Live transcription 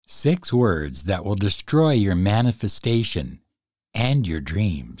6 words that will destroy your manifestation and your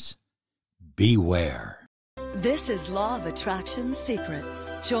dreams. Beware. This is Law of Attraction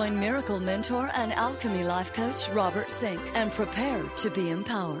Secrets. Join Miracle Mentor and Alchemy Life Coach Robert Zink and prepare to be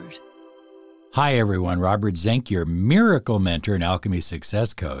empowered. Hi everyone, Robert Zink, your Miracle Mentor and Alchemy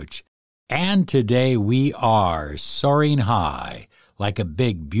Success Coach. And today we are soaring high like a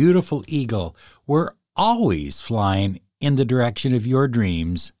big, beautiful eagle. We're always flying in the direction of your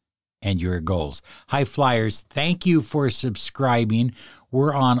dreams and your goals. High flyers, thank you for subscribing.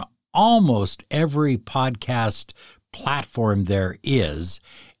 We're on almost every podcast platform there is.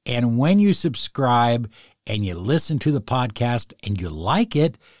 And when you subscribe and you listen to the podcast and you like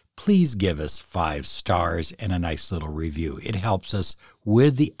it, please give us 5 stars and a nice little review. It helps us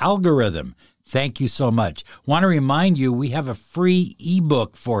with the algorithm. Thank you so much. Want to remind you, we have a free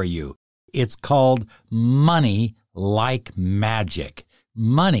ebook for you. It's called Money Like Magic.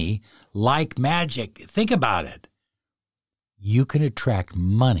 Money like magic. Think about it. You can attract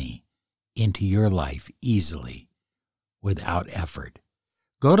money into your life easily without effort.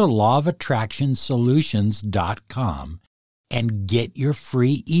 Go to lawofattractionsolutions.com and get your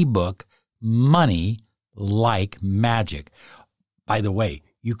free ebook, Money Like Magic. By the way,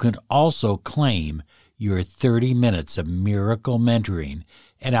 you can also claim your 30 minutes of miracle mentoring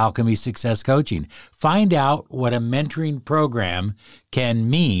and Alchemy Success Coaching. Find out what a mentoring program can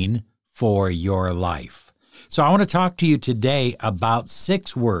mean for your life. So I want to talk to you today about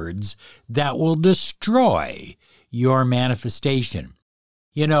 6 words that will destroy your manifestation.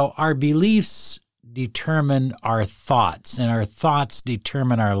 You know, our beliefs determine our thoughts, and our thoughts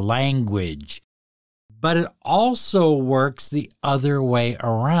determine our language. But it also works the other way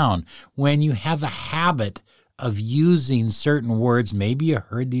around. When you have a habit of using certain words, maybe you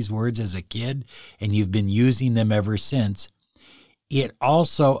heard these words as a kid and you've been using them ever since, it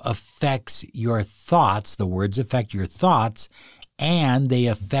also affects your thoughts. The words affect your thoughts and they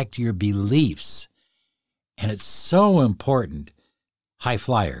affect your beliefs. And it's so important, high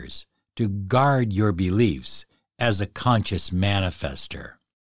flyers, to guard your beliefs as a conscious manifester.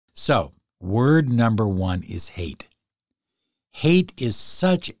 So, word number 1 is hate. Hate is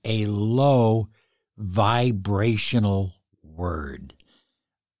such a low vibrational word.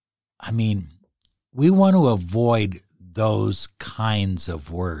 I mean, we want to avoid those kinds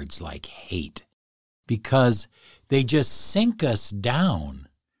of words like hate because they just sink us down.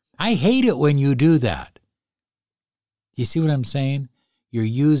 I hate it when you do that. You see what I'm saying? You're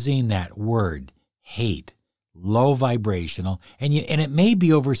using that word, hate, low vibrational, and it may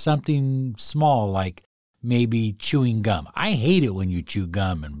be over something small like maybe chewing gum. I hate it when you chew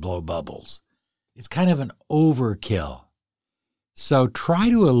gum and blow bubbles. It's kind of an overkill. So try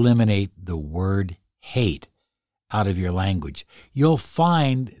to eliminate the word hate out of your language. You'll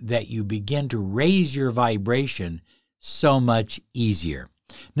find that you begin to raise your vibration so much easier.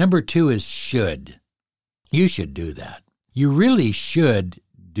 Number 2 is should. You should do that. You really should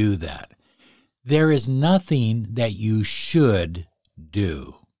do that. There is nothing that you should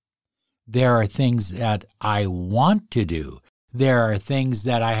do. There are things that I want to do. There are things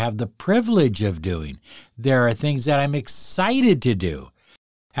that I have the privilege of doing. There are things that I'm excited to do.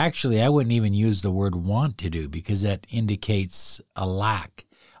 Actually, I wouldn't even use the word want to do because that indicates a lack.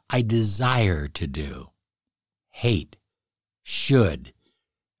 I desire to do. Hate. Should.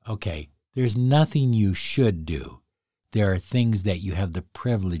 Okay, there's nothing you should do. There are things that you have the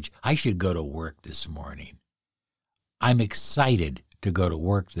privilege. I should go to work this morning. I'm excited to go to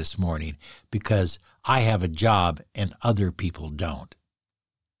work this morning because I have a job and other people don't.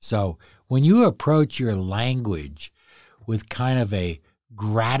 So when you approach your language with kind of a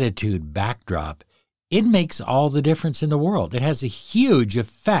gratitude backdrop, it makes all the difference in the world. It has a huge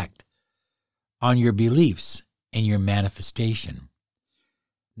effect on your beliefs and your manifestation.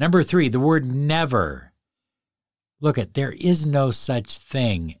 Number 3, the word never. Look, there is no such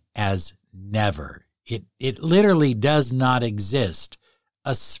thing as never. It literally does not exist,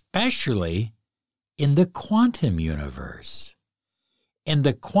 especially in the quantum universe. In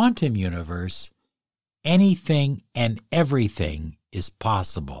the quantum universe, anything and everything is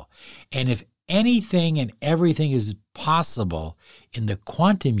possible. And if anything and everything is possible in the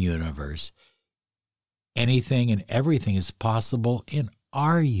quantum universe, anything and everything is possible in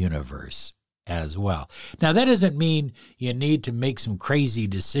our universe as well. Now, that doesn't mean you need to make some crazy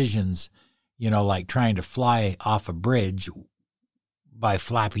decisions, like trying to fly off a bridge by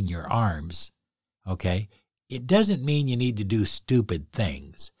flapping your arms, okay? It doesn't mean you need to do stupid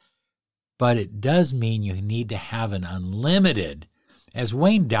things, but it does mean you need to have an unlimited, as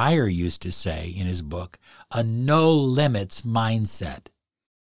Wayne Dyer used to say in his book, a no limits mindset.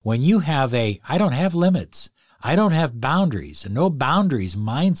 When you have I don't have limits, I don't have boundaries, and no boundaries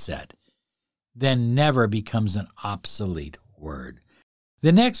mindset, then never becomes an obsolete word.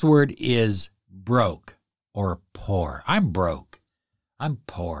 The next word is broke or poor. I'm broke. I'm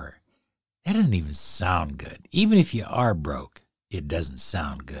poor. That doesn't even sound good. Even if you are broke, it doesn't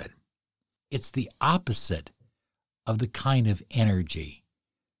sound good. It's the opposite of the kind of energy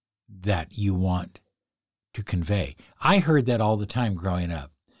that you want to convey. I heard that all the time growing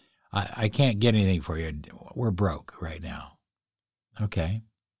up. I can't get anything for you. We're broke right now. Okay.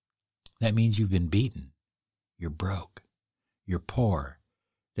 That means you've been beaten. You're broke. You're poor.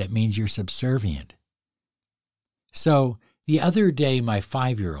 That means you're subservient. So the other day, my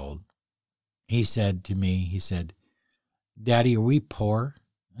 5-year-old, he said to me, Daddy, are we poor?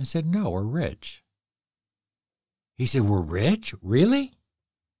 I said, no, we're rich. He said, we're rich? Really?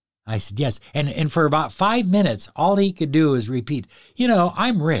 I said, yes. And for about 5 minutes, all he could do is repeat,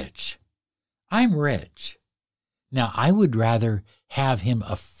 I'm rich. I'm rich. Now, I would rather have him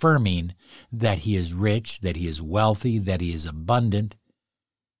affirming that he is rich, that he is wealthy, that he is abundant,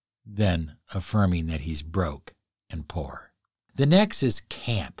 than affirming that he's broke and poor. The next is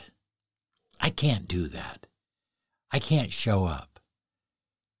can't. I can't do that. I can't show up.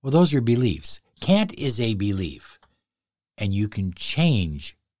 Well, those are beliefs. Can't is a belief, and you can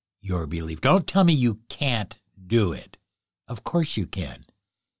change your belief. Don't tell me you can't do it. Of course you can.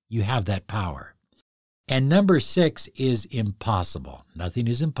 You have that power. And number 6 is impossible. Nothing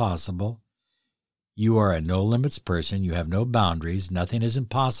is impossible. You are a no-limits person. You have no boundaries. Nothing is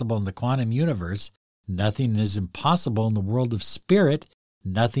impossible in the quantum universe. Nothing is impossible in the world of spirit.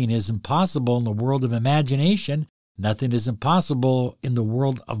 Nothing is impossible in the world of imagination. Nothing is impossible in the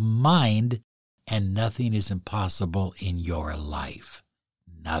world of mind. And nothing is impossible in your life.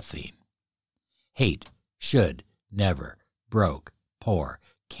 Nothing. Hate, should, never, broke, poor,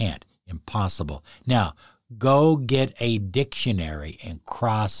 can't, impossible. Now, go get a dictionary and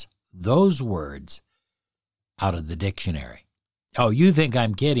cross those words out of the dictionary. Oh, you think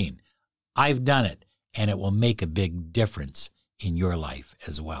I'm kidding? I've done it, and it will make a big difference in your life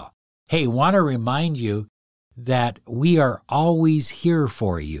as well. Hey, want to remind you that we are always here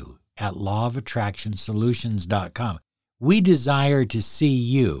for you at lawofattractionsolutions.com. We desire to see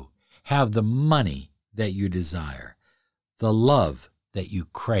you have the money that you desire, the love that you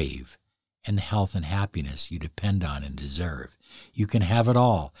crave, and the health and happiness you depend on and deserve. You can have it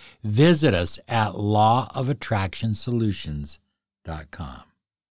all. Visit us at lawofattractionsolutions.com.